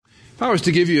If I was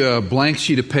to give you a blank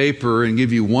sheet of paper and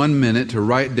give you 1 minute to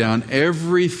write down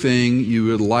everything you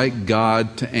would like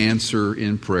God to answer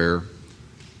in prayer,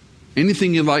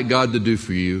 anything you'd like God to do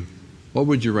for you, what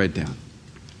would you write down?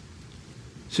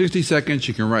 60 seconds,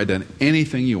 you can write down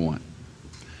anything you want.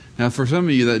 Now, for some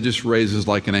of you, that just raises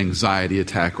like an anxiety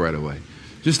attack right away.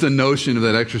 Just the notion of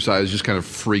that exercise just kind of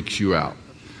freaks you out.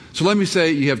 So let me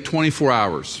say you have 24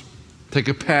 hours. Take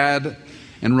a pad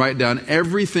and write down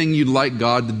everything you'd like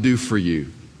God to do for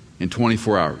you in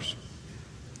 24 hours.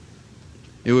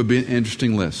 It would be an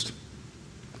interesting list.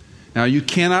 Now, you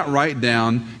cannot write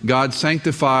down, God,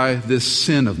 sanctify this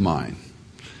sin of mine.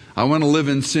 I want to live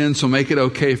in sin, so make it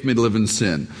okay for me to live in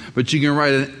sin. But you can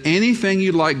write in anything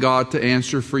you'd like God to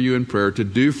answer for you in prayer, to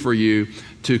do for you,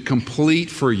 to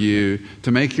complete for you,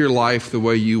 to make your life the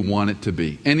way you want it to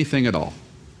be. Anything at all.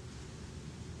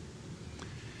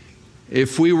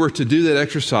 If we were to do that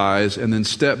exercise and then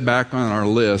step back on our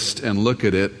list and look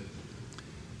at it,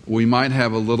 we might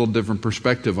have a little different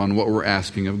perspective on what we're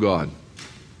asking of God.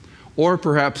 Or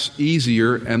perhaps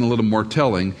easier and a little more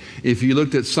telling, if you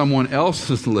looked at someone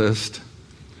else's list,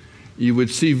 you would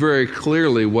see very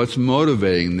clearly what's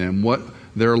motivating them, what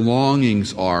their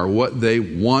longings are, what they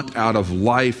want out of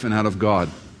life and out of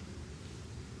God.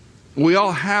 We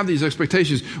all have these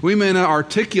expectations. We may not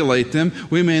articulate them.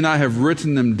 We may not have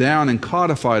written them down and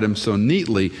codified them so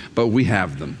neatly, but we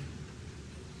have them.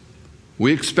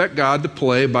 We expect God to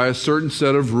play by a certain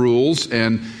set of rules,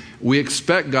 and we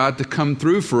expect God to come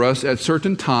through for us at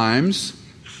certain times.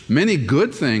 Many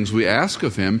good things we ask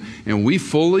of Him, and we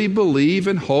fully believe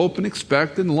and hope and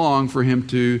expect and long for Him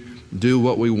to do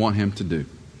what we want Him to do.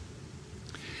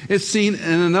 It's seen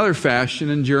in another fashion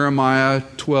in Jeremiah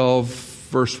 12,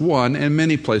 verse 1, and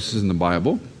many places in the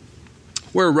Bible,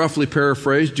 where, roughly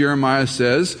paraphrased, Jeremiah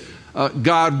says,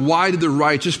 God, why did the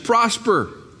righteous prosper?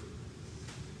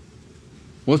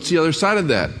 What's the other side of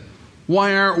that?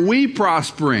 Why aren't we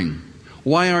prospering?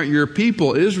 Why aren't your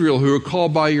people, Israel, who are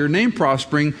called by your name,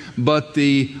 prospering, but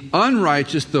the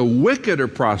unrighteous, the wicked are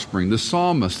prospering? The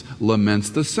psalmist laments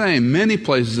the same. Many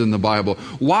places in the Bible.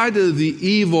 Why do the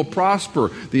evil prosper?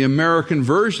 The American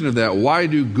version of that. Why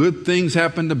do good things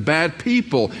happen to bad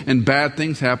people and bad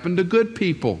things happen to good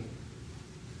people?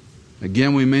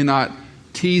 Again, we may not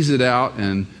tease it out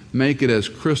and make it as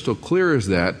crystal clear as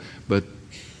that, but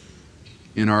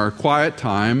in our quiet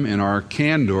time, in our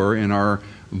candor, in our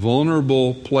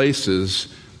vulnerable places,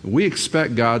 we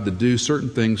expect God to do certain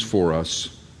things for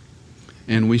us.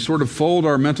 And we sort of fold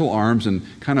our mental arms and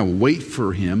kind of wait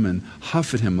for Him and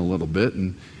huff at Him a little bit.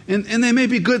 And they may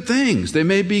be good things. They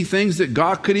may be things that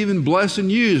God could even bless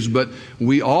and use, but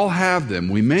we all have them.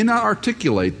 We may not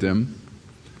articulate them,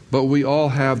 but we all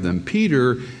have them.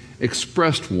 Peter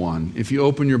expressed one. If you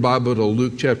open your Bible to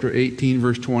Luke chapter 18,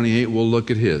 verse 28, we'll look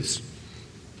at his.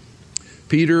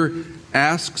 Peter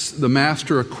asks the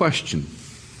Master a question.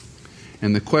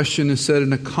 And the question is set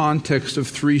in a context of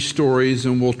 3 stories,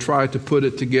 and we'll try to put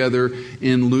it together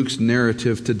in Luke's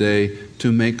narrative today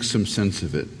to make some sense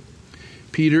of it.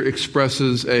 Peter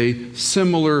expresses a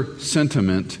similar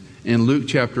sentiment in Luke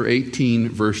chapter 18,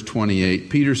 verse 28.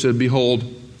 Peter said,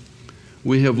 "Behold,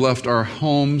 we have left our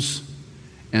homes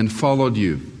and followed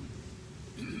you."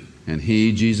 And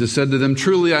he, Jesus, said to them,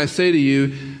 "Truly I say to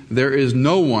you, there is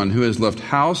no one who has left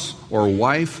house or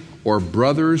wife or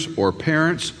brothers or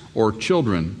parents or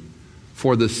children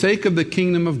for the sake of the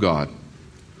kingdom of God,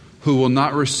 who will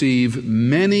not receive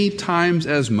many times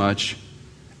as much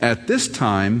at this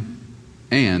time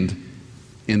and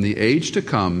in the age to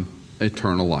come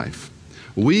eternal life."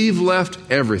 We've left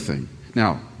everything.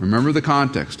 Now, remember the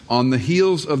context. On the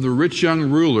heels of the rich young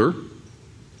ruler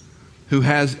who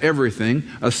has everything,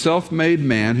 a self-made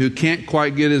man who can't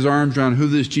quite get his arms around who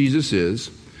this Jesus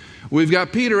is, we've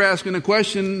got Peter asking the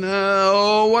question,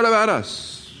 what about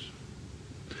us?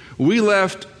 We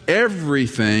left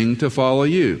everything to follow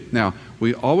you. Now,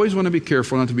 we always want to be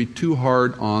careful not to be too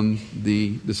hard on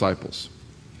the disciples.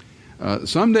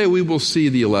 Someday we will see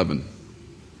the 11.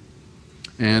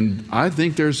 And I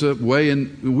think there's a way,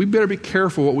 and we better be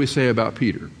careful what we say about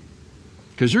Peter,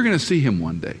 because you're going to see him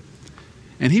one day.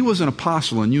 And he was an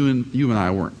apostle, and you and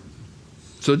I weren't.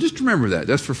 So just remember that.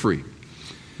 That's for free.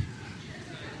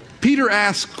 Peter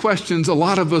asked questions a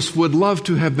lot of us would love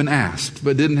to have been asked,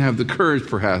 but didn't have the courage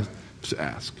perhaps to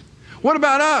ask. What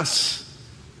about us?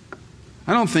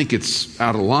 I don't think it's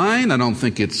out of line. I don't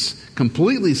think it's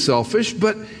completely selfish,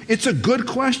 but it's a good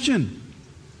question.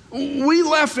 We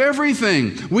left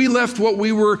everything. We left what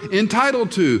we were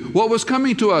entitled to, what was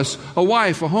coming to us, a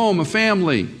wife, a home, a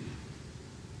family.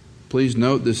 Please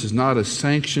note, this is not a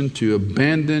sanction to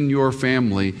abandon your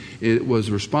family. It was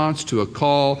a response to a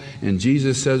call, and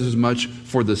Jesus says as much,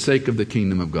 for the sake of the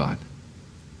kingdom of God.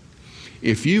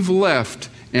 If you've left,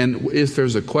 and if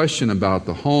there's a question about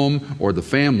the home or the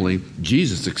family,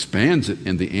 Jesus expands it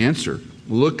in the answer.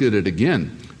 Look at it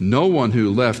again. No one who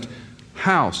left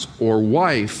house or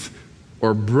wife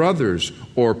or brothers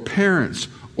or parents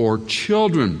or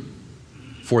children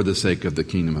for the sake of the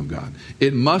kingdom of God.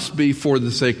 It must be for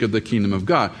the sake of the kingdom of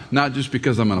God, not just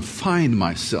because I'm going to find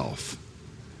myself.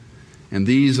 And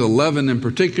these 11 in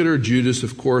particular, Judas,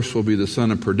 of course, will be the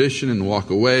son of perdition and walk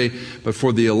away. But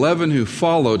for the 11 who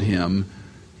followed him,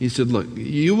 he said, look,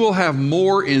 you will have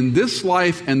more in this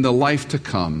life and the life to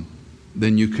come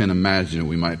than you can imagine,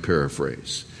 we might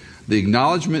paraphrase. The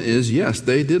acknowledgement is, yes,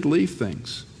 they did leave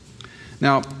things.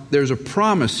 Now, there's a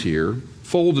promise here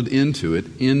folded into it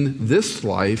in this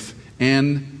life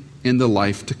and in the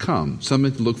life to come,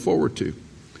 something to look forward to.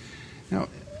 Now,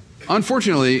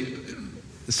 unfortunately,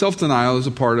 self-denial is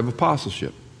a part of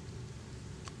apostleship.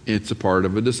 It's a part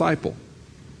of a disciple.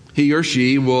 He or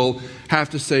she will have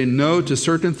to say no to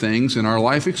certain things in our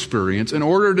life experience in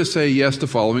order to say yes to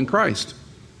following Christ.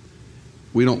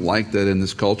 We don't like that in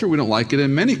this culture. We don't like it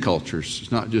in many cultures.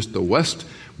 It's not just the West.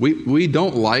 We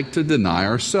don't like to deny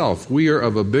ourselves. We are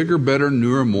of a bigger, better,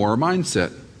 newer, more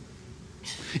mindset.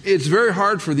 It's very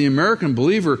hard for the American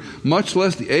believer, much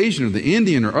less the Asian or the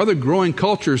Indian or other growing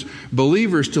cultures,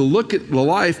 believers, to look at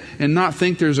life and not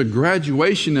think there's a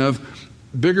graduation of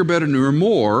bigger, better, newer,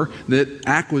 more, that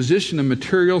acquisition of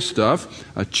material stuff,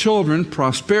 children,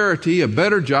 prosperity, a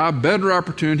better job, better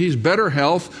opportunities, better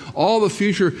health, all the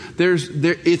future.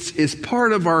 It's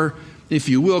part of our, if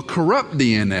you will, corrupt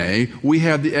DNA. We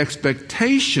have the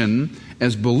expectation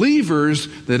as believers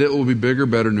that it will be bigger,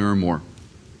 better, newer, more.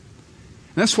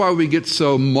 That's why we get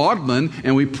so maudlin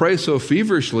and we pray so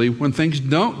feverishly when things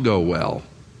don't go well.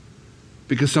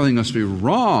 Because something must be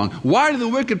wrong. Why do the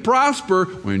wicked prosper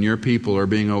when your people are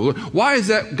being overlooked? Why is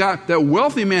that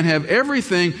wealthy man have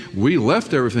everything? We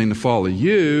left everything to follow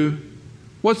you.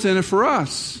 What's in it for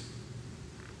us?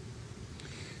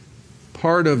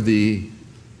 Part of the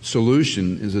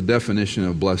solution is a definition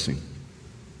of blessing.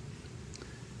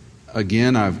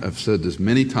 Again, I've said this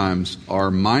many times.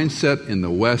 Our mindset in the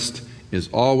West is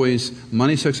always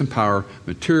money, sex, and power,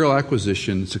 material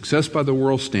acquisition, success by the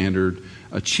world standard,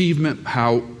 achievement,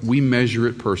 how we measure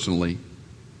it personally.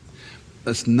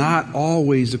 That's not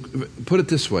always, put it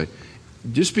this way,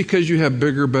 just because you have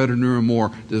bigger, better, newer,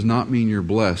 more does not mean you're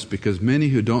blessed, because many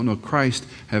who don't know Christ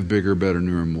have bigger, better,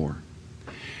 newer, more.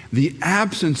 The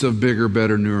absence of bigger,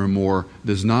 better, newer, more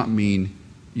does not mean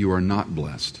you are not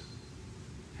blessed.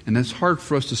 And that's hard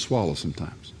for us to swallow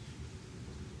sometimes.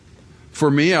 For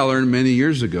me, I learned many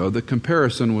years ago that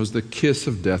comparison was the kiss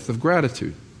of death of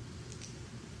gratitude.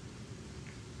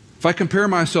 If I compare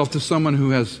myself to someone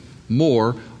who has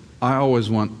more, I always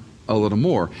want a little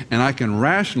more. And I can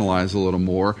rationalize a little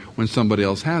more when somebody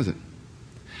else has it.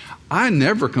 I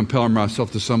never compare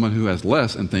myself to someone who has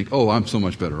less and think, oh, I'm so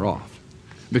much better off.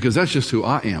 Because that's just who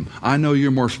I am. I know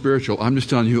you're more spiritual. I'm just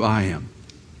telling you who I am.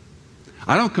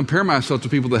 I don't compare myself to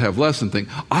people that have less and think,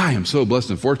 I am so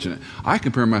blessed and fortunate. I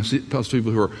compare myself to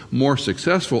people who are more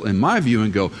successful in my view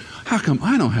and go, how come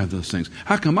I don't have those things?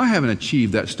 How come I haven't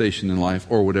achieved that station in life,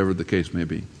 or whatever the case may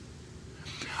be?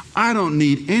 I don't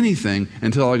need anything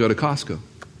until I go to Costco.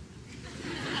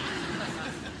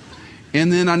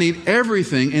 And then I need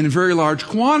everything in very large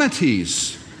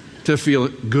quantities to feel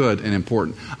good and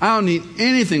important. I don't need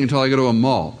anything until I go to a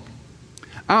mall.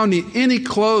 I don't need any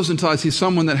clothes until I see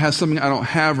someone that has something I don't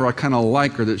have, or I kind of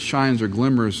like, or that shines or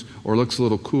glimmers or looks a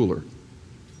little cooler.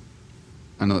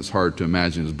 I know it's hard to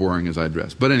imagine, as boring as I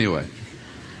dress. But anyway,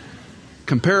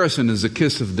 comparison is a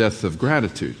kiss of death of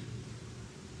gratitude.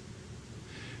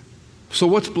 So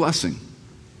what's blessing?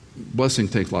 Blessing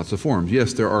takes lots of forms.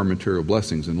 Yes, there are material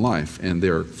blessings in life, and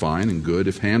they're fine and good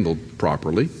if handled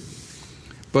properly.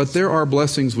 But there are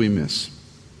blessings we miss.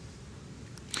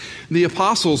 The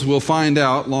apostles will find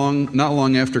out not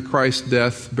long after Christ's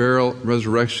death, burial,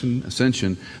 resurrection,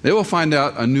 ascension, they will find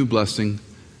out a new blessing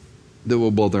that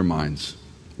will blow their minds.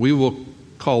 We will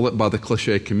call it, by the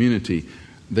cliche community,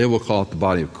 they will call it the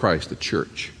body of Christ, the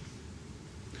church.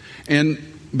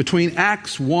 And between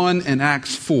Acts 1 and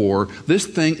Acts 4, this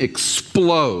thing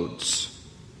explodes.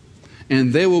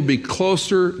 And they will be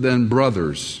closer than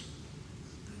brothers.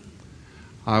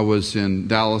 I was in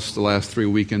Dallas the last 3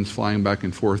 weekends, flying back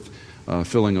and forth,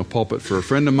 filling a pulpit for a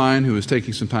friend of mine who was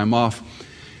taking some time off.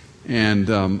 And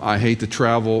I hate to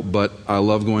travel, but I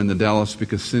love going to Dallas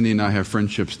because Cindy and I have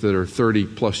friendships that are 30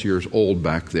 plus years old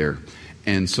back there.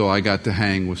 And so I got to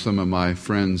hang with some of my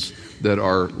friends that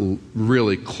are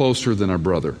really closer than a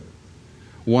brother.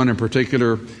 One in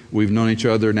particular, we've known each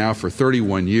other now for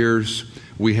 31 years.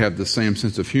 We have the same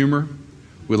sense of humor.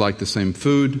 We like the same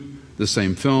food, the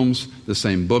same films, the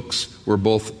same books. We're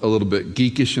both a little bit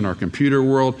geekish in our computer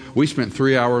world. We spent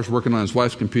 3 hours working on his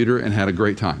wife's computer and had a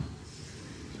great time.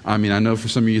 I mean, I know for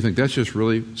some of you think that's just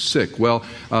really sick. Well,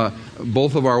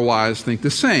 both of our wives think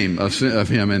the same of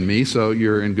him and me, so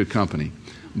you're in good company.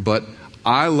 But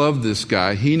I love this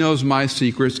guy. He knows my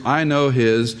secrets. I know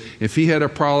his. If he had a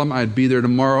problem, I'd be there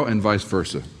tomorrow and vice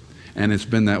versa. And it's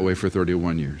been that way for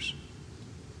 31 years.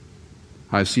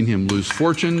 I've seen him lose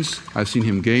fortunes. I've seen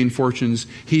him gain fortunes.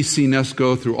 He's seen us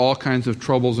go through all kinds of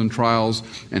troubles and trials,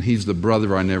 and he's the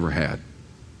brother I never had.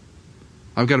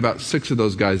 I've got about 6 of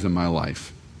those guys in my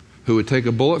life who would take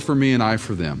a bullet for me and I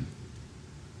for them.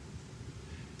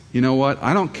 You know what?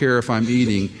 I don't care if I'm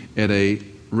eating at a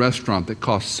restaurant that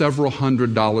costs several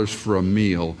 $100s for a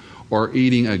meal or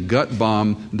eating a gut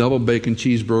bomb double bacon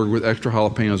cheeseburger with extra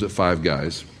jalapenos at Five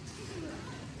Guys.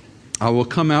 I will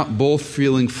come out both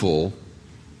feeling full.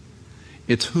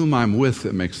 It's whom I'm with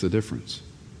that makes the difference.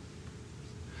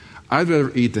 I'd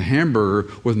rather eat the hamburger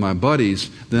with my buddies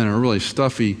than a really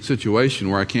stuffy situation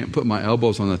where I can't put my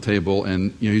elbows on the table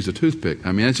and use a toothpick.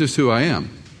 I mean, that's just who I am.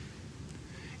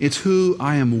 It's who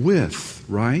I am with,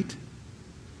 right?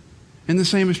 And the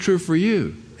same is true for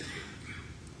you.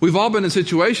 We've all been in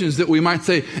situations that we might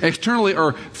say externally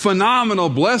are phenomenal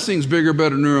blessings, bigger,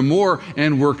 better, newer, more,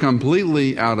 and we're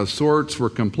completely out of sorts. We're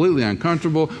completely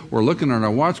uncomfortable. We're looking at our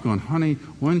watch going, honey,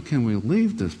 when can we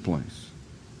leave this place?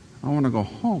 I want to go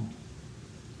home.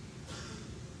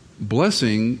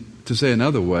 Blessing, to say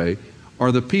another way,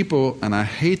 are the people, and I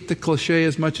hate the cliche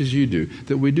as much as you do,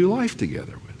 that we do life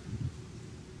together with.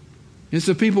 It's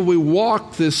the people we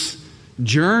walk this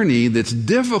journey that's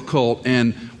difficult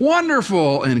and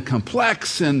wonderful and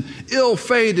complex and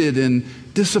ill-fated and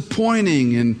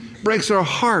disappointing and breaks our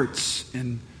hearts.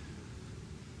 And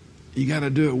you got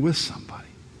to do it with somebody.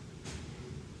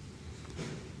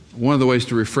 One of the ways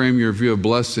to reframe your view of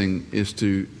blessing is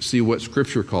to see what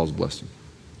Scripture calls blessing.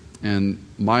 And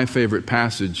my favorite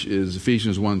passage is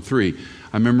Ephesians 1:3.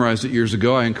 I memorized it years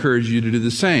ago. I encourage you to do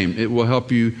the same. It will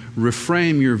help you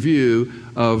reframe your view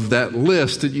of that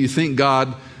list that you think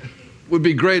God would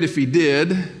be great if He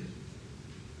did.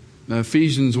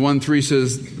 Ephesians 1:3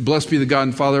 says, "Blessed be the God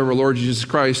and Father of our Lord Jesus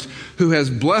Christ, who has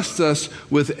blessed us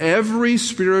with every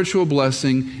spiritual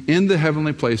blessing in the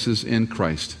heavenly places in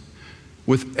Christ."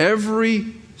 With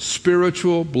every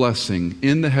spiritual blessing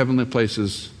in the heavenly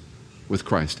places with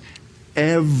Christ.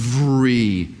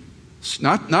 Every,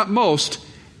 not most,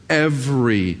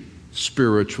 every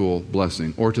spiritual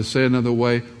blessing. Or to say another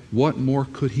way, what more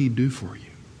could He do for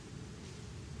you?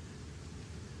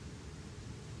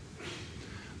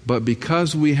 But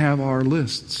because we have our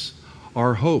lists,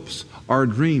 our hopes, our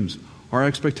dreams, our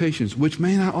expectations, which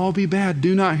may not all be bad.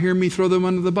 Do not hear me throw them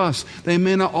under the bus. They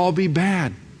may not all be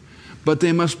bad. But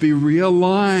they must be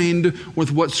realigned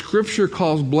with what Scripture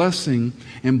calls blessing.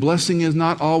 And blessing is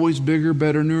not always bigger,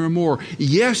 better, newer, more.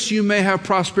 Yes, you may have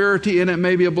prosperity and it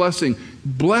may be a blessing.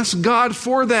 Bless God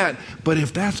for that. But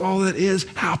if that's all it is,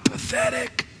 how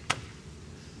pathetic.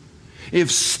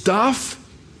 If stuff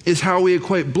is how we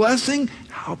equate blessing,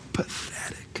 how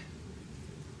pathetic.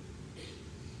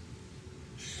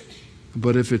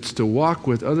 But if it's to walk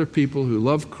with other people who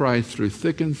love Christ through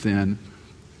thick and thin,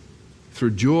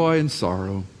 through joy and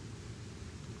sorrow,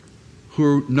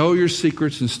 who know your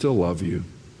secrets and still love you,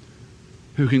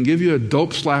 who can give you a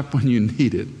dope slap when you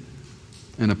need it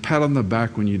and a pat on the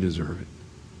back when you deserve it.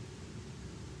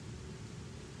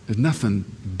 There's nothing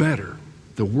better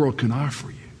the world can offer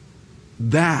you.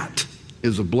 That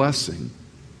is a blessing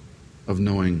of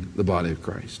knowing the body of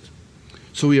Christ.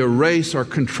 So we erase our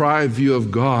contrived view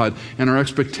of God and our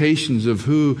expectations of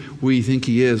who we think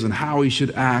He is and how He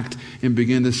should act, and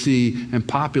begin to see and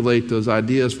populate those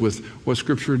ideas with what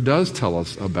Scripture does tell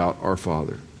us about our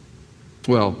Father.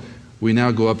 Well, we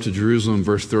now go up to Jerusalem,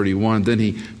 verse 31. Then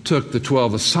He took the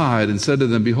 12 aside and said to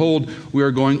them, "Behold, we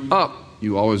are going up."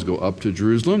 You always go up to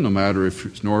Jerusalem, no matter if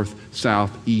it's north,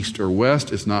 south, east, or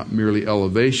west. It's not merely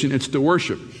elevation, it's to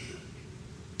worship.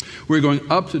 We're going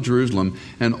up to Jerusalem,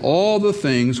 and all the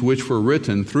things which were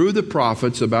written through the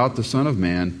prophets about the Son of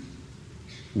Man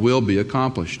will be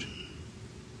accomplished.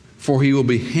 For He will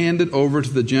be handed over to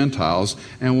the Gentiles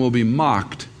and will be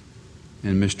mocked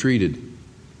and mistreated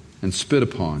and spit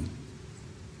upon.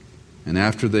 And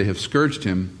after they have scourged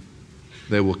Him,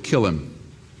 they will kill Him.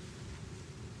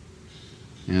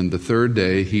 And the third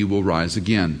day He will rise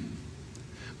again.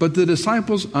 But the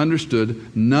disciples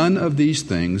understood none of these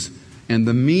things, and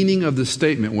the meaning of the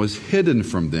statement was hidden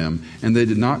from them, and they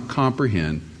did not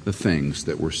comprehend the things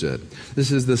that were said.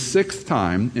 This is the 6th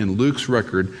time in Luke's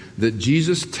record that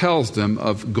Jesus tells them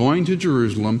of going to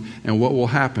Jerusalem and what will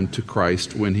happen to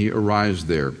Christ when he arrives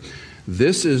there.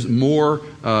 This is more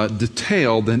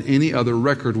detailed than any other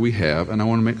record we have, and I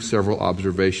want to make several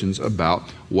observations about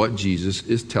what Jesus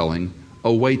is telling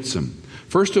awaits him.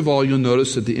 First of all, you'll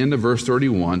notice at the end of verse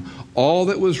 31, all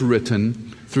that was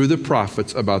written through the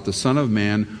prophets about the Son of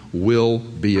Man will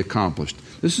be accomplished.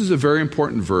 This is a very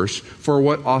important verse for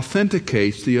what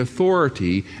authenticates the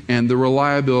authority and the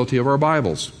reliability of our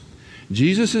Bibles.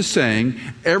 Jesus is saying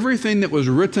everything that was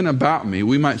written about me,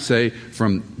 we might say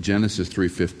from Genesis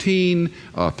 3:15,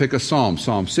 pick a psalm,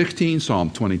 Psalm 16, Psalm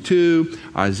 22,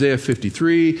 Isaiah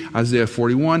 53, Isaiah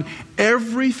 41,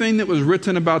 everything that was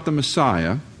written about the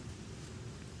Messiah,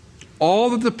 all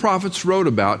that the prophets wrote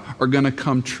about are going to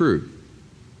come true.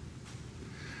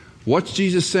 What's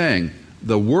Jesus saying?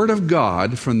 The Word of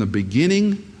God from the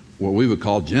beginning, what we would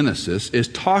call Genesis, is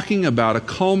talking about a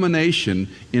culmination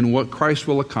in what Christ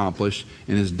will accomplish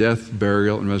in his death,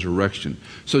 burial, and resurrection.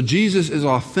 So Jesus is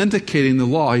authenticating the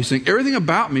law. He's saying everything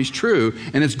about me is true,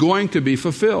 and it's going to be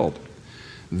fulfilled.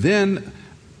 Then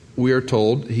we are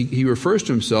told, he refers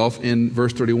to himself in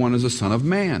verse 31 as the Son of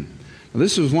Man. Now,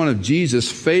 this was one of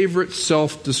Jesus' favorite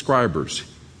self-describers,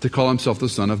 to call himself the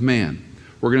Son of Man.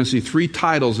 We're going to see 3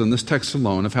 titles in this text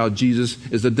alone of how Jesus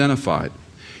is identified.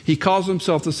 He calls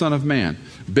himself the Son of Man.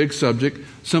 Big subject,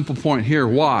 simple point here.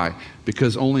 Why?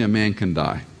 Because only a man can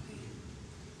die.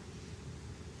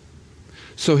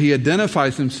 So he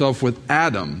identifies himself with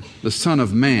Adam, the Son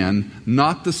of Man,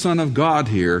 not the Son of God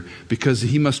here, because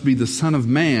he must be the Son of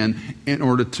Man in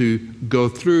order to go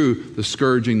through the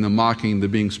scourging, the mocking, the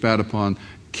being spat upon,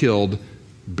 killed,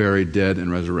 buried, dead,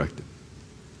 and resurrected.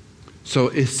 So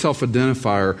it's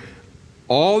self-identifier.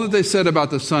 All that they said about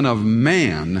the Son of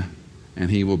Man, and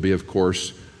he will be, of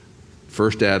course,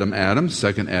 first Adam,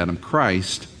 second Adam,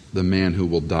 Christ, the man who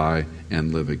will die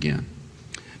and live again.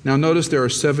 Now notice there are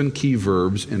 7 key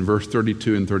verbs in verse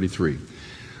 32 and 33.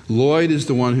 Lloyd is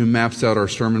the one who maps out our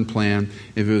sermon plan.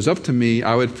 If it was up to me,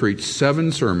 I would preach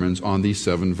 7 sermons on these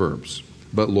 7 verbs.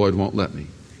 But Lloyd won't let me.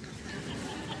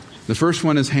 The first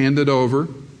one is handed over.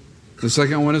 The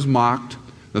second one is mocked.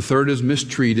 The third is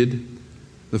mistreated.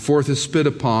 The 4th is spit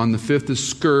upon. The 5th is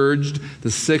scourged. The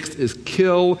 6th is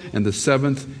kill. And the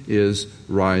 7th is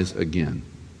rise again.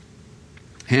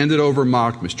 Handed over,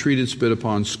 mocked, mistreated, spit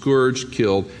upon, scourged,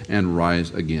 killed, and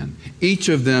rise again. Each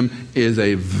of them is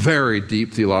a very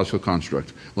deep theological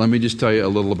construct. Let me just tell you a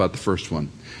little about the first one.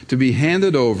 To be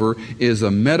handed over is a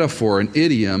metaphor, an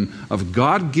idiom of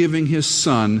God giving his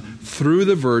Son through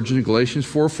the Virgin, Galatians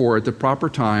 4:4, at the proper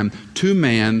time to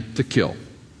man to kill.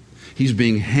 He's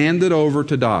being handed over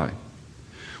to die.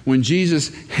 When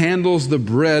Jesus handles the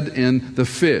bread and the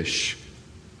fish,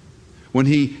 when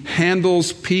he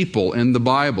handles people in the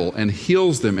Bible and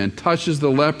heals them and touches the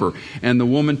leper and the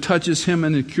woman touches him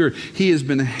and is cured, he has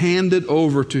been handed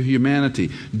over to humanity.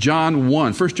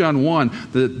 First John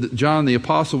 1, John the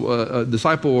apostle,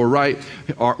 disciple will write,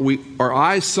 our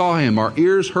eyes saw him, our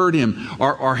ears heard him,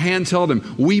 our hands held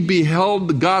him. We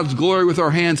beheld God's glory with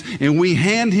our hands and we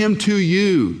hand him to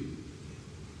you.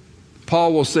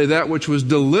 Paul will say that which was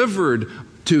delivered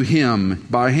to him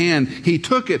by hand, he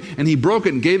took it and he broke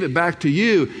it and gave it back to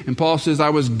you. And Paul says, I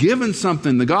was given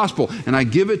something, the gospel, and I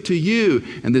give it to you.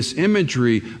 And this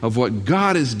imagery of what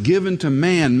God has given to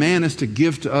man, man is to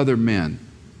give to other men.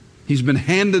 He's been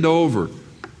handed over.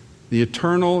 The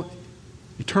eternally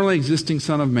existing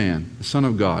Son of Man, the Son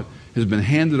of God, has been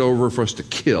handed over for us to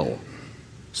kill.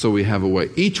 So we have a way.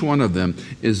 Each one of them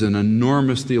is an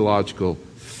enormous theological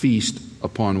feast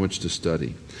upon which to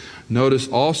study. Notice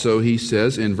also, he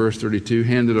says in verse 32,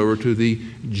 handed over to the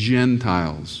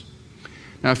Gentiles.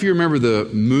 Now, if you remember the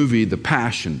movie The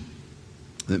Passion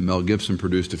that Mel Gibson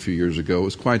produced a few years ago, it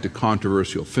was quite a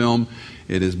controversial film.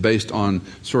 It is based on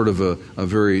sort of a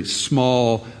very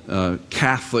small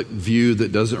Catholic view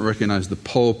that doesn't recognize the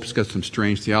Pope. It's got some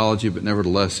strange theology, but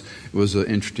nevertheless, it was an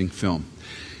interesting film.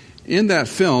 In that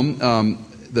film,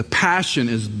 the Passion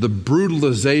is the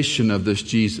brutalization of this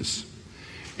Jesus.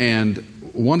 And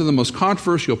one of the most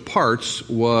controversial parts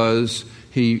was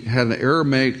he had an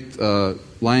Aramaic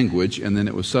language, and then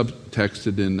it was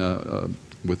subtexted in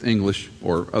with English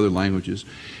or other languages.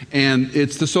 And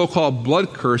it's the so-called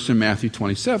blood curse in Matthew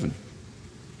 27.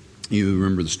 You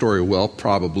remember the story well,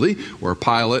 probably, where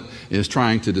Pilate is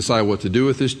trying to decide what to do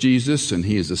with this Jesus, and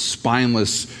he is a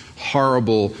spineless,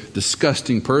 horrible,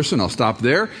 disgusting person. I'll stop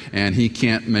there. And he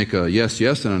can't make a yes,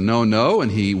 yes, and a no, no,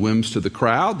 and he whims to the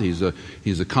crowd. He's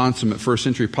a consummate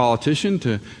first-century politician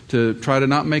to try to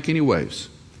not make any waves.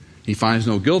 He finds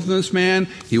no guilt in this man.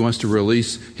 He wants to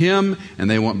release him,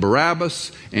 and they want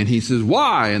Barabbas. And he says,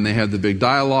 why? And they have the big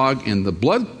dialogue, and the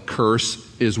blood curse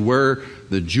is where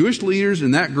the Jewish leaders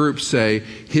in that group say,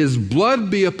 his blood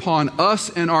be upon us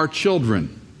and our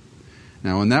children.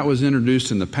 Now, when that was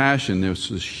introduced in the Passion, there was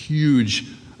this huge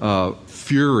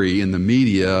fury in the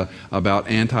media about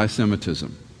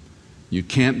anti-Semitism. You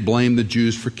can't blame the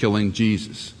Jews for killing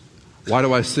Jesus. Why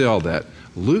do I say all that?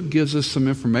 Luke gives us some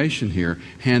information here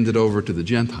handed over to the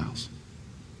Gentiles.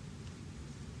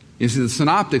 You see, the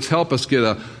synoptics help us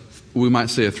get we might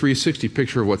say, a 360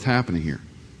 picture of what's happening here.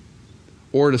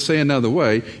 Or to say another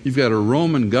way, you've got a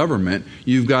Roman government,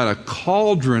 you've got a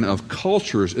cauldron of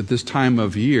cultures at this time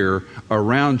of year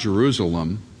around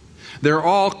Jerusalem. They're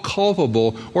all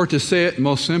culpable, or to say it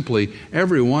most simply,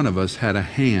 every one of us had a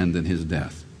hand in his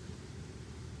death.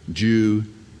 Jew,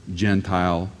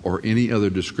 Gentile, or any other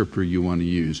descriptor you want to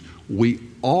use. We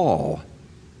all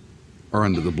are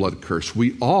under the blood curse.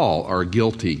 We all are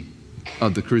guilty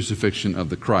of the crucifixion of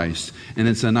the Christ. And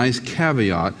it's a nice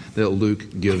caveat that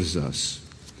Luke gives us.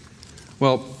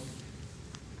 Well,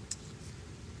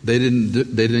 they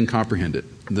didn't comprehend it.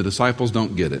 The disciples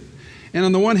don't get it. And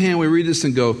on the one hand, we read this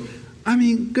and go, I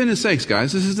mean, goodness sakes,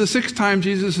 guys, this is the 6th time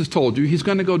Jesus has told you he's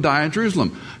going to go die in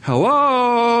Jerusalem.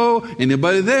 Hello?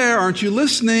 Anybody there? Aren't you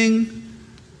listening?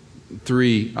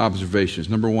 3 observations.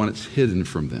 Number 1, it's hidden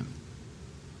from them.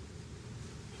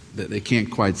 That they can't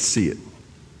quite see it.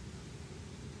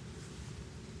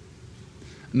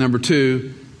 Number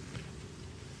 2,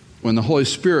 when the Holy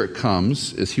Spirit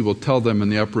comes, as he will tell them in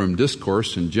the upper room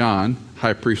discourse in John,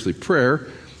 high priestly prayer,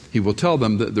 he will tell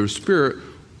them that their Spirit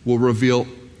will reveal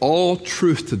all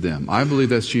truth to them. I believe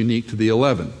that's unique to the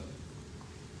 11.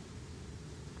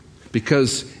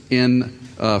 Because in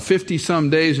 50-some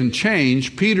days and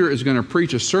change, Peter is going to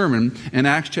preach a sermon in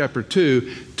Acts chapter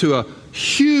 2 to a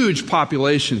huge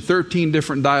population, 13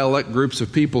 different dialect groups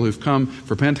of people who've come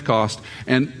for Pentecost.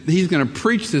 And he's going to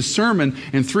preach this sermon,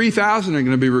 and 3,000 are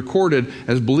going to be recorded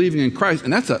as believing in Christ.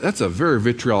 And that's a very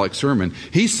vitriolic sermon.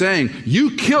 He's saying,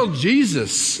 you killed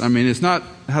Jesus. I mean, it's not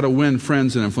how to win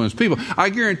friends and influence people. I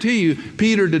guarantee you,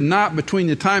 Peter did not, between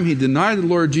the time he denied the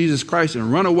Lord Jesus Christ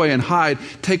and run away and hide,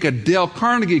 take a Dale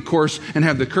Carnegie course and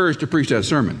have the courage to preach that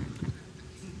sermon.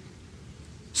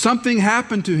 Something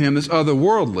happened to him that's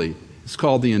otherworldly. It's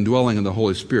called the indwelling of the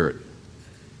Holy Spirit.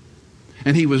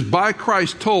 And he was by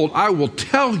Christ told, I will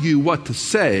tell you what to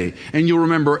say, and you'll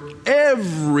remember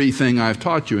everything I've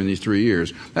taught you in these 3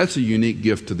 years. That's a unique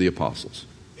gift to the apostles.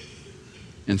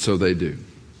 And so they do.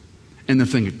 And the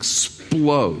thing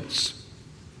explodes.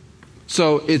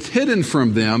 So it's hidden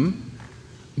from them,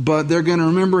 but they're going to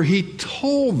remember he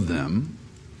told them.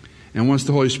 And once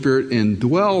the Holy Spirit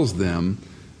indwells them,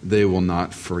 they will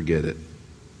not forget it.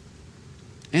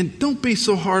 And don't be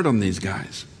so hard on these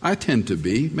guys. I tend to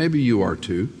be. Maybe you are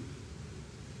too.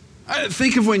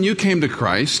 Think of when you came to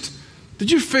Christ.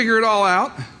 Did you figure it all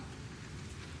out?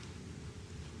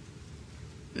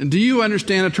 Do you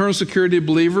understand eternal security of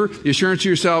believer, the assurance of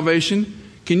your salvation?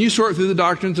 Can you sort through the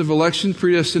doctrines of election,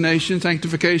 predestination,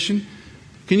 sanctification?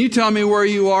 Can you tell me where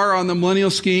you are on the millennial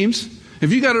schemes?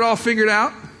 Have you got it all figured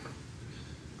out?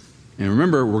 And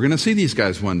remember, we're going to see these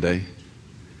guys one day.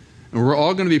 And we're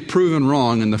all going to be proven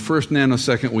wrong in the first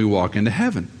nanosecond we walk into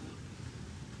heaven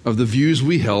of the views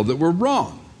we held that were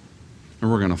wrong. And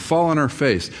we're going to fall on our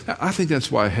face. I think that's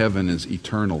why heaven is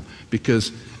eternal.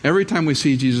 Because every time we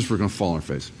see Jesus, we're going to fall on our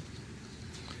face.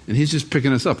 And he's just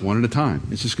picking us up one at a time.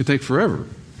 It's just going to take forever.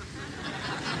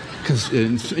 Because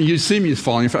you see me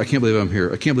falling. I can't believe I'm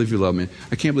here. I can't believe you love me.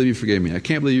 I can't believe you forgave me. I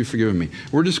can't believe you've forgiven me.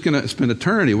 We're just going to spend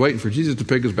eternity waiting for Jesus to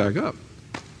pick us back up.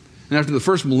 And after the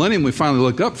first millennium, we finally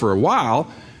look up for a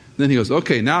while. Then he goes,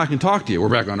 okay, now I can talk to you. We're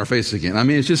back on our face again. I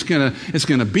mean, it's just going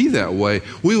to be that way.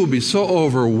 We will be so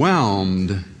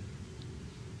overwhelmed,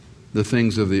 the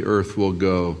things of the earth will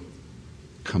go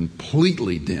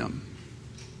completely dim,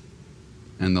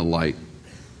 and the light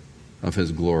of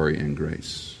his glory and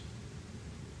grace.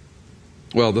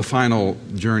 Well, the final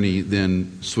journey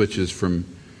then switches from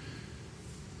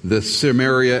the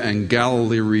Samaria and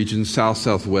Galilee region,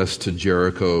 south-southwest, to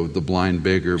Jericho, the blind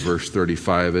beggar, verse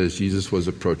 35, as Jesus was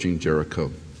approaching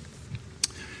Jericho.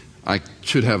 I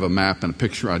should have a map and a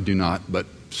picture. I do not, but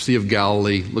Sea of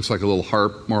Galilee looks like a little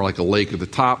harp, more like a lake at the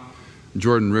top.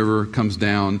 Jordan River comes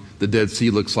down. The Dead Sea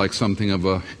looks like something of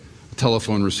a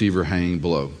telephone receiver hanging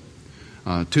below.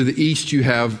 To the east, you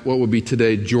have what would be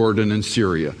today Jordan and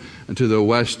Syria. And to the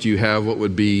west, you have what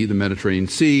would be the Mediterranean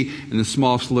Sea and a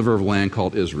small sliver of land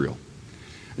called Israel.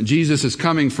 And Jesus is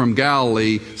coming from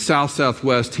Galilee,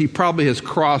 south-southwest. He probably has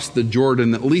crossed the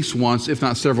Jordan at least once, if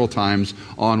not several times,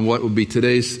 on what would be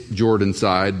today's Jordan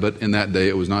side. But in that day,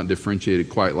 it was not differentiated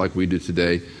quite like we do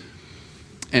today.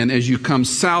 And as you come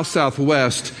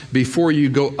south-southwest, before you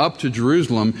go up to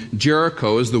Jerusalem,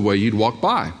 Jericho is the way you'd walk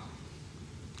by.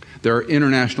 There are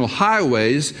international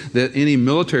highways that any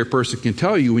military person can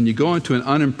tell you when you go into an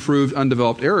unimproved,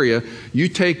 undeveloped area, you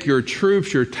take your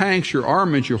troops, your tanks, your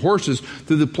armaments, your horses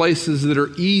through the places that are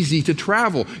easy to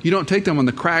travel. You don't take them on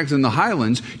the crags and the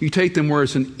highlands. You take them where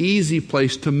it's an easy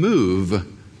place to move.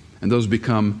 And those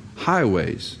become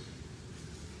highways.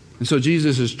 And so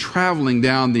Jesus is traveling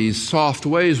down these soft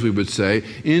ways, we would say,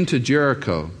 into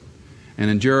Jericho. And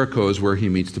in Jericho is where he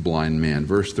meets the blind man.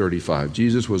 Verse 35,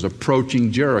 Jesus was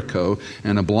approaching Jericho,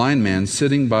 and a blind man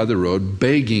sitting by the road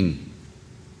begging.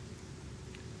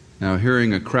 Now,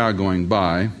 hearing a crowd going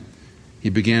by, he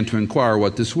began to inquire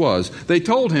what this was. They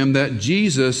told him that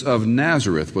Jesus of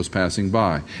Nazareth was passing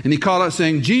by. And he called out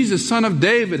saying, Jesus, Son of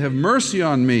David, have mercy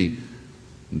on me.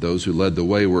 And those who led the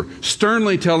way were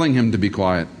sternly telling him to be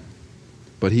quiet.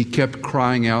 But he kept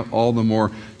crying out all the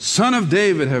more, Son of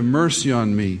David, have mercy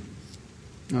on me.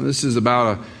 Now, this is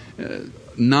about a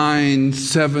 9,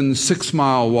 7, 6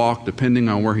 mile walk, depending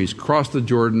on where he's crossed the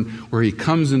Jordan, where he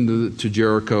comes into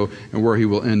Jericho, and where he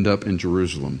will end up in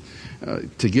Jerusalem.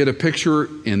 To get a picture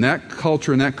in that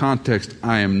culture, in that context,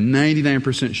 I am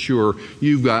 99% sure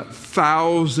you've got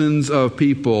thousands of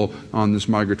people on this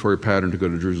migratory pattern to go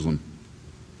to Jerusalem.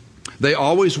 They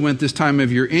always went this time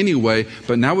of year anyway,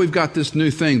 but now we've got this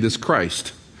new thing, this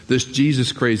Christ, this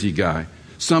Jesus crazy guy.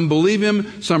 Some believe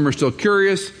him, some are still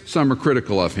curious, some are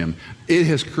critical of him. It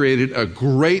has created a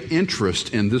great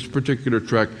interest in this particular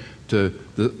trek to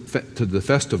the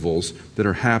festivals that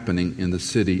are happening in the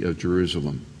city of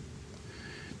Jerusalem.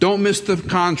 Don't miss the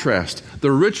contrast.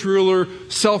 The rich ruler,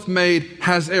 self-made,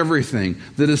 has everything.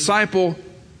 The disciple,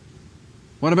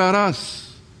 what about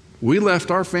us? We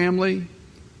left our family.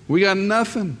 We got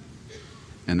nothing.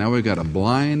 And now we've got a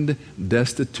blind,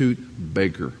 destitute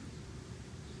beggar.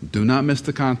 Do not miss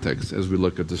the context as we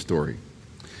look at the story.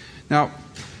 Now,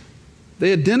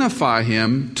 they identify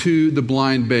him to the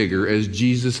blind beggar as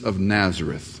Jesus of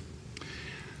Nazareth. I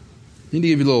need to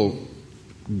give you a little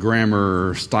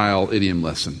grammar style idiom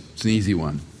lesson. It's an easy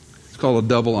one. It's called a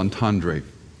double entendre.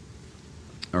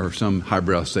 Or some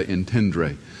highbrows say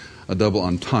entendre. A double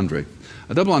entendre.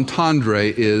 A double entendre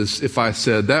is if I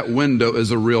said that window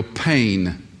is a real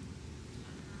pain.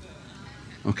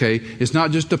 Okay, it's not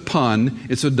just a pun,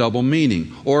 it's a double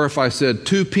meaning. Or if I said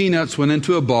 2 peanuts went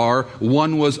into a bar,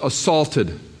 one was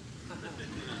assaulted.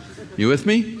 You with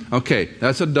me? Okay,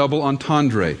 that's a double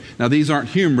entendre. Now these aren't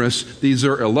humorous, these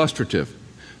are illustrative.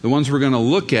 The ones we're going to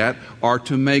look at are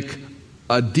to make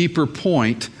a deeper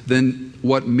point than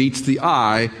what meets the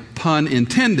eye, pun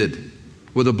intended,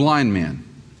 with a blind man.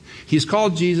 He's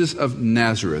called Jesus of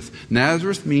Nazareth.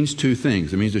 Nazareth means 2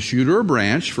 things. It means a shoot or a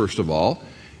branch, first of all,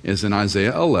 is in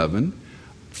Isaiah 11.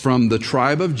 From the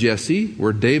tribe of Jesse,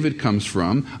 where David comes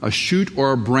from, a shoot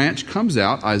or a branch comes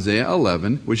out, Isaiah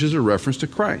 11, which is a reference to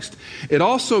Christ. It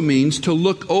also means to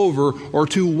look over or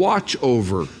to watch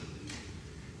over.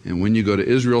 And when you go to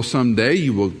Israel someday,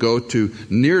 you will go to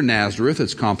near Nazareth.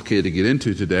 It's complicated to get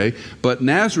into today. But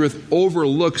Nazareth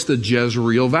overlooks the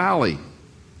Jezreel Valley.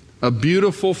 A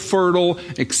beautiful, fertile,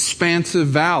 expansive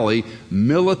valley,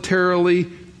 militarily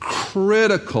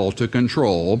critical to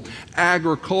control,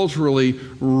 agriculturally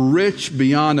rich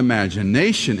beyond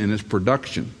imagination in its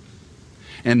production.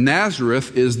 And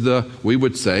Nazareth is the, we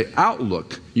would say,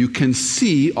 outlook. You can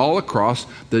see all across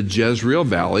the Jezreel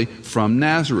Valley from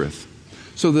Nazareth.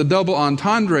 So the double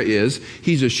entendre is,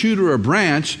 he's a shoot or a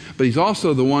branch, but he's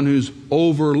also the one who's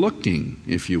overlooking,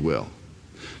 if you will.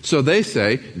 So they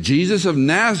say, Jesus of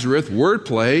Nazareth,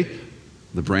 wordplay,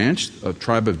 the branch of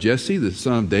tribe of Jesse, the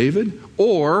son of David,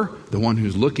 or the one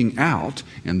who's looking out.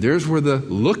 And there's where the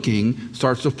looking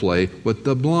starts to play with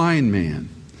the blind man.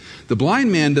 The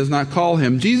blind man does not call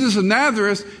him Jesus of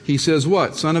Nazareth. He says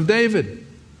what? Son of David.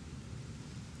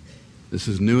 This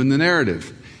is new in the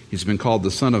narrative. He's been called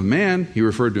the Son of Man. He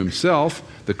referred to himself.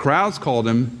 The crowds called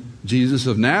him Jesus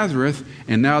of Nazareth.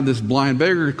 And now this blind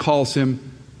beggar calls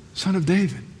him Son of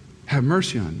David. Have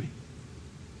mercy on me.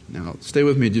 Now, stay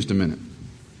with me just a minute.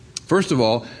 First of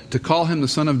all, to call him the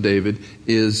Son of David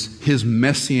is his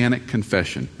messianic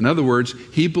confession. In other words,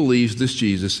 he believes this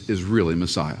Jesus is really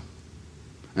Messiah.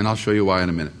 And I'll show you why in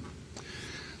a minute.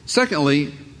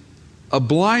 Secondly, A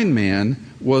blind man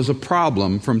was a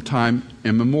problem from time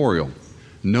immemorial.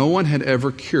 No one had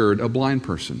ever cured a blind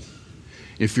person.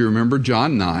 If you remember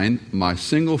John 9, my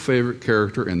single favorite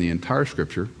character in the entire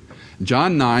Scripture,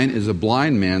 John 9 is a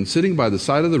blind man sitting by the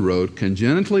side of the road,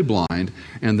 congenitally blind,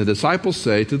 and the disciples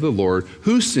say to the Lord,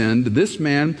 "Who sinned, this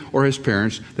man or his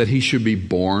parents, that he should be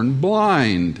born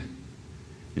blind?"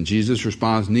 And Jesus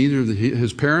responds, neither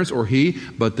his parents or he,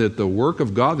 but that the work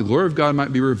of God, the glory of God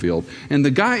might be revealed. And the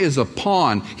guy is a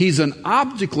pawn. He's an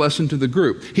object lesson to the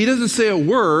group. He doesn't say a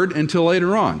word until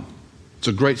later on. It's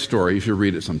a great story. You should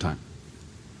read it sometime.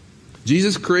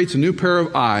 Jesus creates a new pair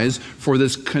of eyes for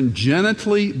this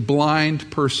congenitally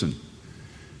blind person.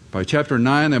 By chapter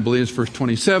 9, I believe it's verse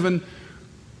 27,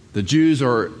 the Jews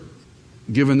are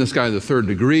giving this guy the third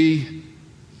degree.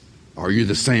 Are you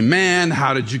the same man?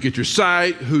 How did you get your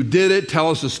sight? Who did it? Tell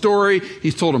us a story.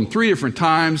 He's told them 3 different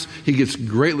times. He gets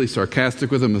greatly sarcastic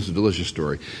with them. It's a delicious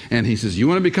story. And he says, you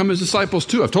want to become his disciples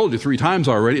too? I've told you 3 times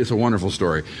already. It's a wonderful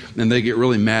story. And they get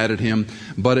really mad at him.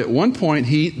 But at one point,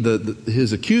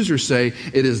 his accusers say,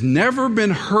 it has never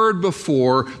been heard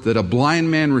before that a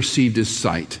blind man received his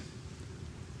sight.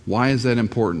 Why is that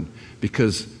important?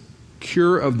 Because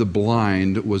cure of the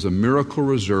blind was a miracle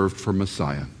reserved for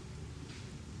Messiah.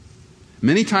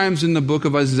 Many times in the book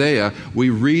of Isaiah, we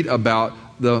read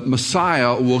about the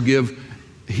Messiah will give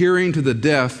hearing to the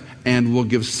deaf and will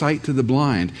give sight to the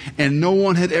blind. And no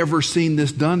one had ever seen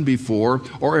this done before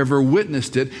or ever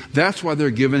witnessed it. That's why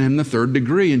they're giving him the third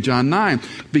degree in John 9.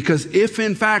 Because if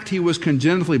in fact he was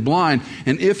congenitally blind,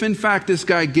 and if in fact this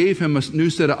guy gave him a new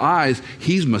set of eyes,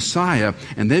 he's Messiah,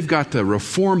 and they've got to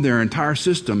reform their entire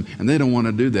system, and they don't want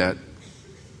to do that.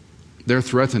 They're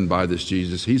threatened by this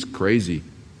Jesus. He's crazy.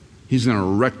 He's going to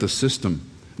wreck the system.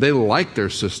 They like their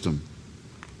system.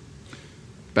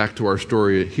 Back to our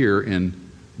story here in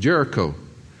Jericho.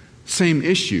 Same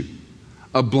issue.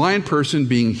 A blind person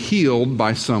being healed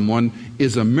by someone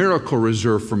is a miracle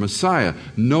reserved for Messiah.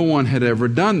 No one had ever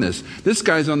done this. This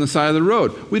guy's on the side of the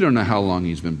road. We don't know how long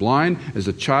he's been blind. As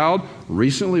a child,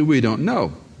 recently, we don't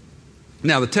know.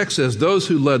 Now, the text says, those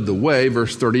who led the way,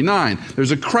 verse 39.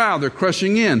 There's a crowd, they're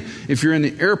crushing in. If you're in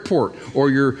the airport, or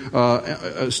you're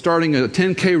starting a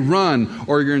 10K run,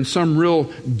 or you're in some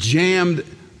real jammed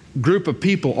group of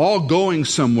people all going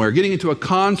somewhere, getting into a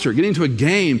concert, getting into a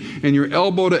game, and you're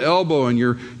elbow to elbow, and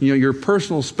your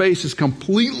personal space is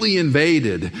completely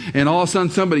invaded, and all of a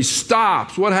sudden somebody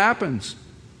stops. What happens?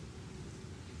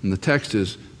 And the text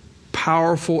is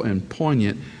powerful and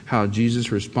poignant how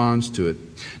Jesus responds to it.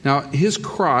 Now, his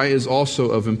cry is also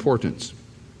of importance.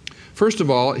 First of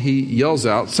all, he yells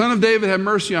out, "Son of David, have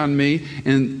mercy on me."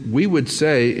 And we would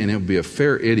say, and it would be a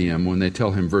fair idiom when they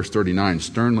tell him, verse 39,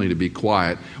 sternly to be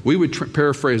quiet. We would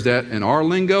paraphrase that in our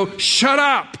lingo, "Shut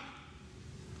up!"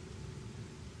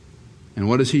 And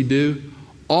what does he do?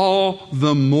 All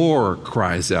the more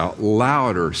cries out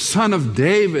louder, "Son of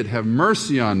David, have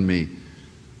mercy on me."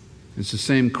 It's the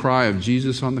same cry of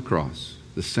Jesus on the cross,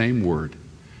 the same word.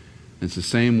 It's the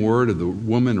same word of the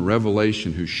woman in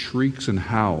Revelation who shrieks and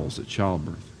howls at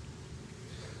childbirth.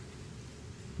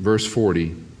 Verse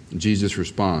 40, Jesus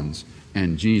responds,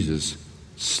 and Jesus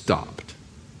stopped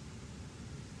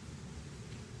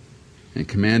and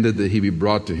commanded that he be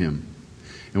brought to him.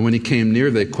 And when he came near,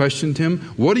 they questioned him,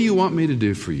 "What do you want me to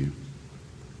do for you?"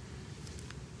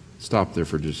 Stop there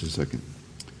for just a second.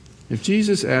 If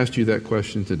Jesus asked you that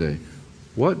question today,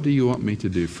 what do you want me to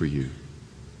do for you?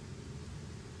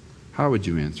 How would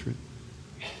you answer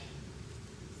it?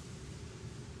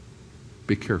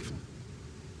 Be careful.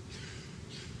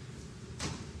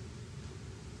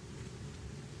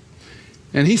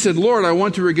 And he said, "Lord, I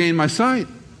want to regain my sight."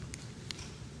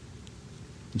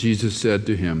 Jesus said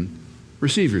to him,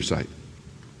 "Receive your sight.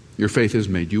 Your faith has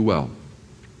made you well."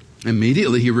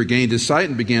 Immediately he regained his sight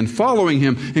and began following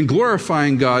him and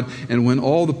glorifying God. And when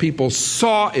all the people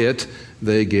saw it,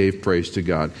 they gave praise to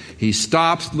God. He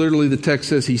stops. Literally, the text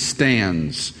says he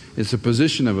stands. It's a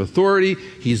position of authority.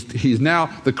 He's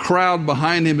now, the crowd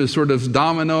behind him is sort of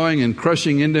dominoing and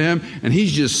crushing into him. And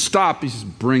he's just stopped. He says,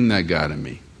 "Bring that guy to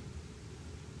me.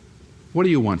 What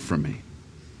do you want from me?"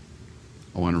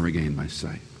 "I want to regain my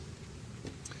sight."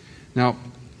 Now,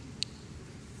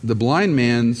 the blind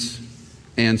man's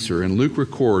answer, and Luke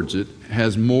records it,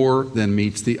 has more than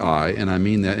meets the eye, and I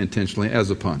mean that intentionally as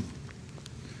a pun.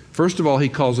 First of all, he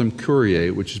calls him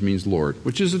Kyrie, which means Lord,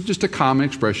 which is just a common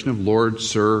expression of Lord,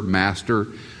 Sir, Master.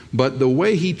 But the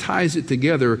way he ties it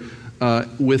together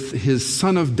with his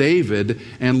Son of David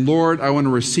and Lord, I want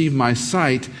to receive my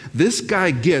sight, this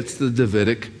guy gets the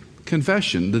Davidic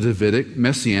confession, the Davidic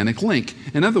messianic link.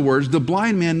 In other words, the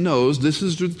blind man knows this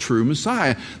is the true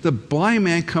Messiah. The blind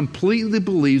man completely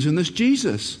believes in this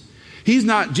Jesus. He's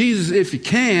not Jesus if you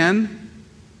can.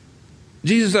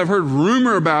 Jesus, I've heard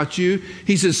rumor about you.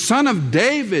 He says, Son of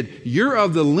David, you're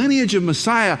of the lineage of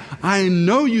Messiah. I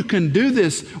know you can do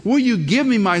this. Will you give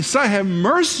me my sight? Have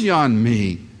mercy on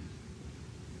me.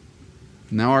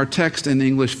 Now our text in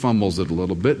English fumbles it a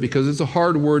little bit because it's a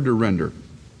hard word to render.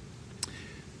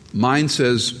 Mine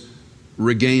says,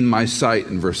 regain my sight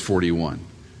in verse 41.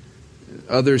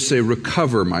 Others say,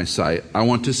 recover my sight. I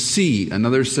want to see.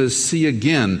 Another says, see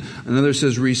again. Another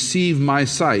says, receive my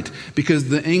sight. Because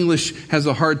the English has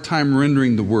a hard time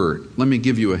rendering the word. Let me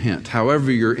give you a hint.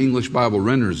 However your English Bible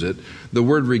renders it, the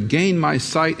word regain my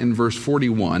sight in verse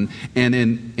 41 and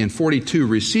in 42,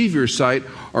 receive your sight,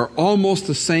 are almost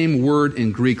the same word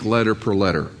in Greek letter per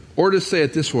letter. Or to say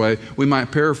it this way, we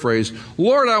might paraphrase,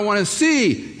 Lord, I want to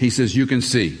see. He says, you can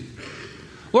see.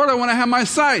 Lord, I want to have my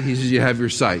sight. He says, you have your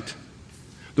sight.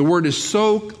 The word is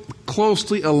so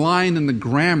closely aligned in the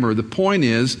grammar. The point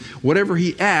is, whatever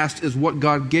he asked is what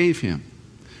God gave him.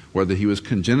 Whether he was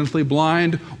congenitally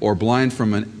blind or blind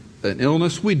from an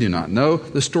illness, we do not know.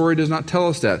 The story does not tell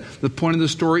us that. The point of the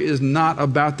story is not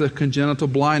about the congenital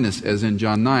blindness, as in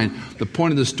John 9. The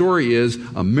point of the story is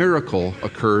a miracle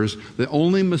occurs that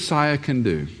only Messiah can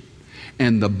do.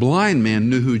 And the blind man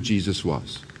knew who Jesus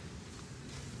was.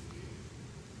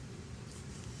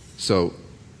 So,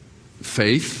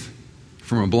 faith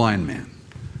from a blind man.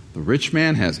 The rich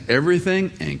man has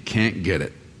everything and can't get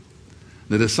it.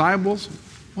 The disciples,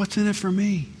 what's in it for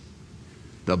me?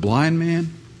 The blind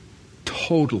man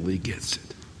totally gets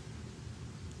it.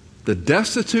 The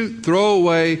destitute,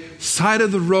 throwaway, side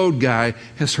of the road guy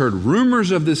has heard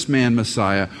rumors of this man,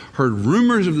 Messiah, heard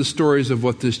rumors of the stories of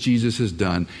what this Jesus has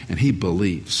done, and he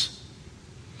believes.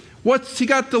 What's he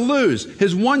got to lose?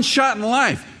 His one shot in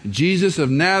life. Jesus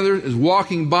of Nazareth is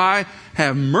walking by.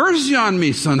 Have mercy on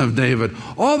me, Son of David.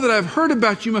 All that I've heard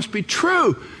about you must be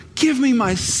true. Give me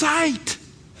my sight.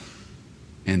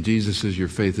 And Jesus says, your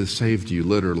faith has saved you,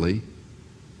 literally.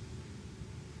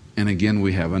 And again,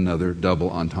 we have another double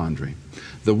entendre.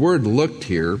 The word looked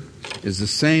here is the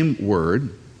same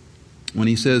word. When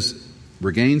he says,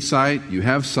 regain sight, you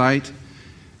have sight.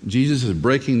 Jesus is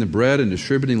breaking the bread and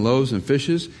distributing loaves and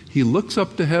fishes. He looks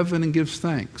up to heaven and gives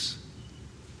thanks.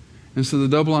 And so the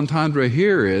double entendre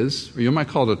here is, or you might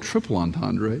call it a triple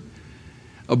entendre,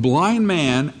 a blind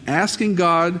man asking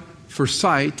God for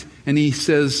sight, and he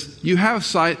says, you have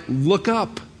sight, look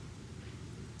up.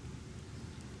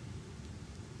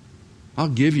 I'll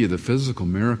give you the physical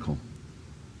miracle.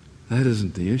 That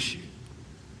isn't the issue.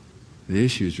 The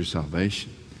issue is your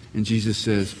salvation. And Jesus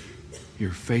says,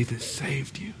 your faith has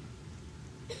saved you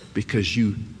because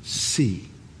you see.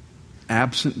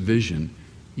 Absent vision,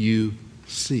 you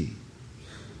see.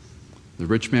 The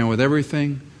rich man with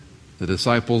everything, the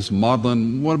disciples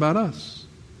maudlin, what about us?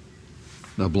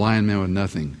 The blind man with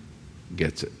nothing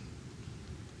gets it.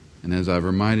 And as I've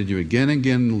reminded you again and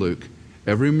again in Luke,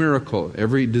 every miracle,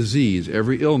 every disease,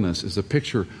 every illness is a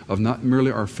picture of not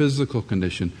merely our physical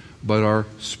condition, but our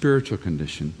spiritual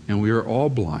condition. And we are all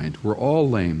blind, we're all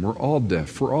lame, we're all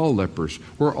deaf, we're all lepers,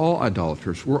 we're all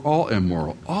idolaters, we're all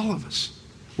immoral. All of us.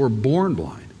 We're born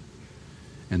blind.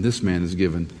 And this man is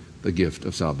given the gift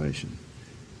of salvation.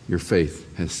 Your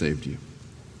faith has saved you.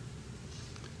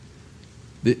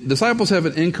 The disciples have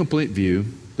an incomplete view,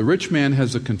 the rich man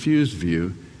has a confused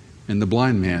view, and the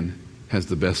blind man has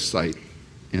the best sight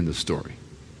in the story.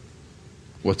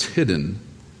 What's hidden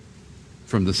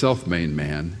from the self-made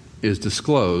man is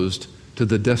disclosed to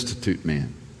the destitute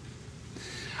man.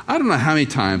 I don't know how many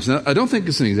times, I don't think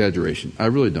it's an exaggeration, I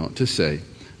really don't, to say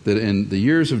that in the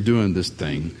years of doing this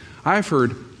thing, I've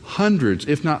heard hundreds,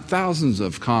 if not thousands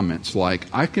of comments like,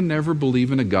 I can never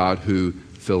believe in a God who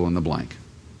fill in the blank.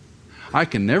 I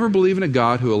can never believe in a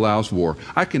God who allows war.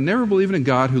 I can never believe in a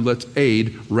God who lets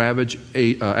aid ravage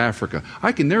Africa.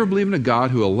 I can never believe in a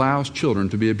God who allows children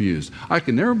to be abused. I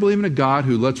can never believe in a God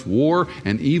who lets war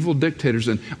and evil dictators,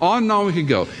 and on we could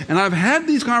go. And I've had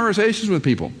these conversations with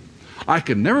people. I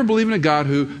could never believe in a God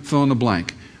who fill in the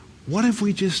blank. What have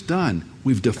we just done?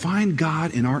 We've defined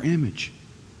God in our image.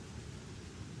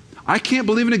 I can't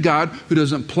believe in a God who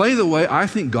doesn't play the way I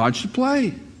think God should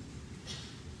play.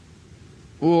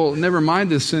 Well, never mind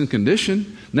this sin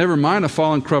condition. Never mind a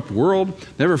fallen, corrupt world.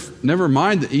 Never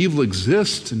mind that evil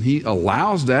exists and He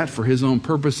allows that for His own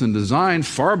purpose and design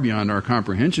far beyond our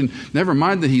comprehension. Never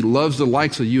mind that He loves the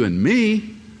likes of you and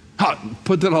me.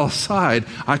 Put that all aside.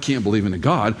 I can't believe in a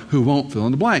God who won't fill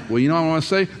in the blank. Well, you know what I want to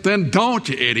say? Then don't,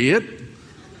 you idiot.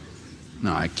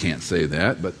 No, I can't say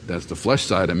that, but that's the flesh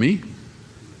side of me.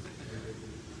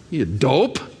 You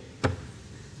dope.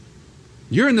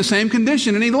 You're in the same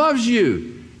condition and he loves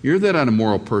you. You're that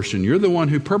immoral person. You're the one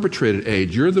who perpetrated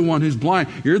AIDS. You're the one who's blind.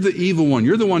 You're the evil one.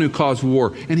 You're the one who caused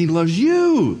war. And he loves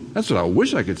you. That's what I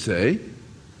wish I could say.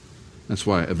 That's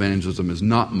why evangelism is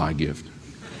not my gift.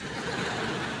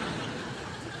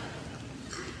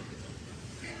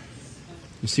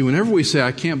 You see, whenever we say,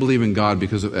 I can't believe in God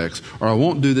because of X, or I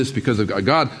won't do this because of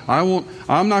God,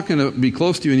 I'm not going to be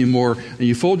close to you anymore, and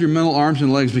you fold your mental arms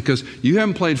and legs because you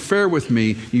haven't played fair with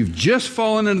me, you've just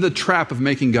fallen into the trap of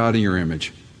making God in your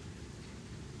image.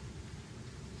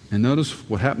 And notice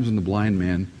what happens when the blind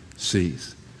man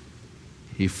sees.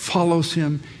 He follows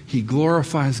him, he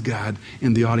glorifies God,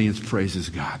 and the audience praises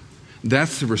God.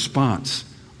 That's the response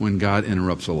when God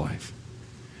interrupts a life.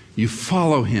 You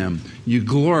follow him, you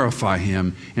glorify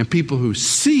him, and people who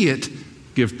see it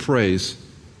give praise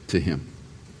to him.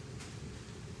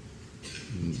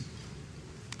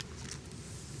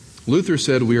 Luther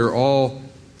said we are all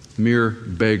mere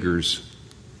beggars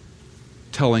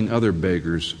telling other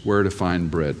beggars where to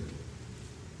find bread.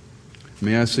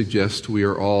 May I suggest we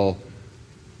are all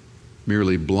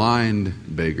merely blind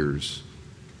beggars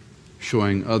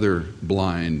showing other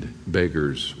blind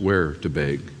beggars where to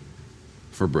beg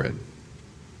for bread.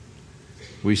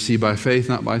 We see by faith,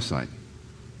 not by sight.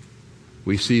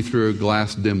 We see through a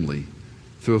glass dimly,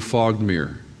 through a fogged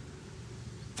mirror,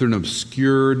 through an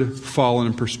obscured,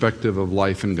 fallen perspective of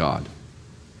life and God.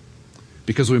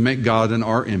 Because we make God in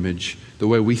our image, the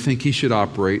way we think he should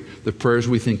operate, the prayers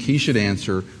we think he should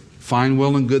answer, fine,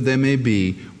 well, and good they may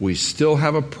be, we still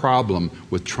have a problem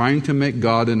with trying to make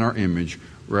God in our image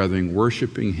rather than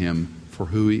worshiping him for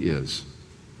who he is.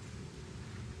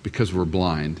 Because we're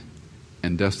blind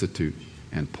and destitute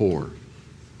and poor.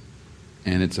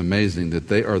 And it's amazing that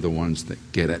they are the ones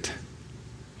that get it.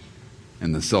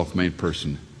 And the self-made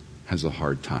person has a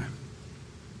hard time.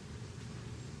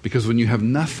 Because when you have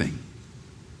nothing,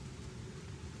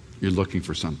 you're looking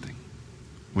for something.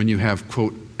 When you have,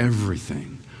 quote,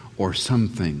 everything or some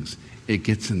things, it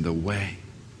gets in the way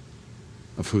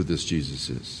of who this Jesus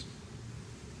is.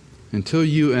 Until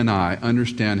you and I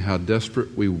understand how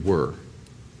desperate we were,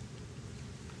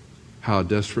 how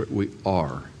desperate we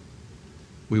are,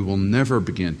 we will never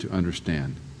begin to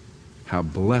understand how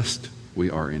blessed we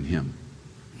are in him.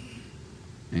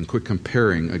 And quit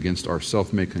comparing against our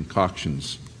self-made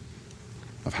concoctions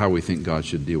of how we think God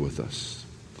should deal with us.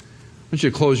 I want you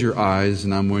to close your eyes,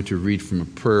 and I'm going to read from a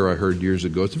prayer I heard years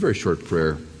ago. It's a very short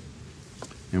prayer.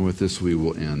 And with this we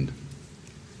will end.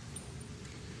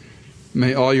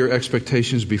 May all your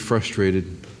expectations be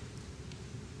frustrated.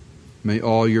 May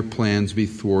all your plans be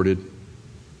thwarted.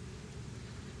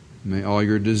 May all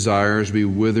your desires be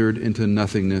withered into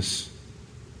nothingness,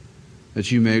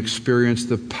 that you may experience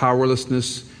the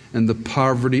powerlessness and the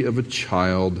poverty of a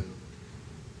child,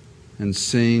 and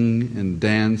sing and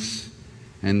dance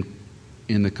and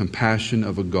in the compassion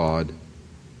of a God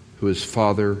who is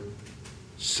Father,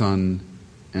 Son,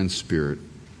 and Spirit,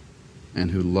 and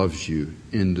who loves you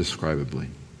indescribably.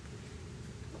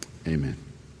 Amen.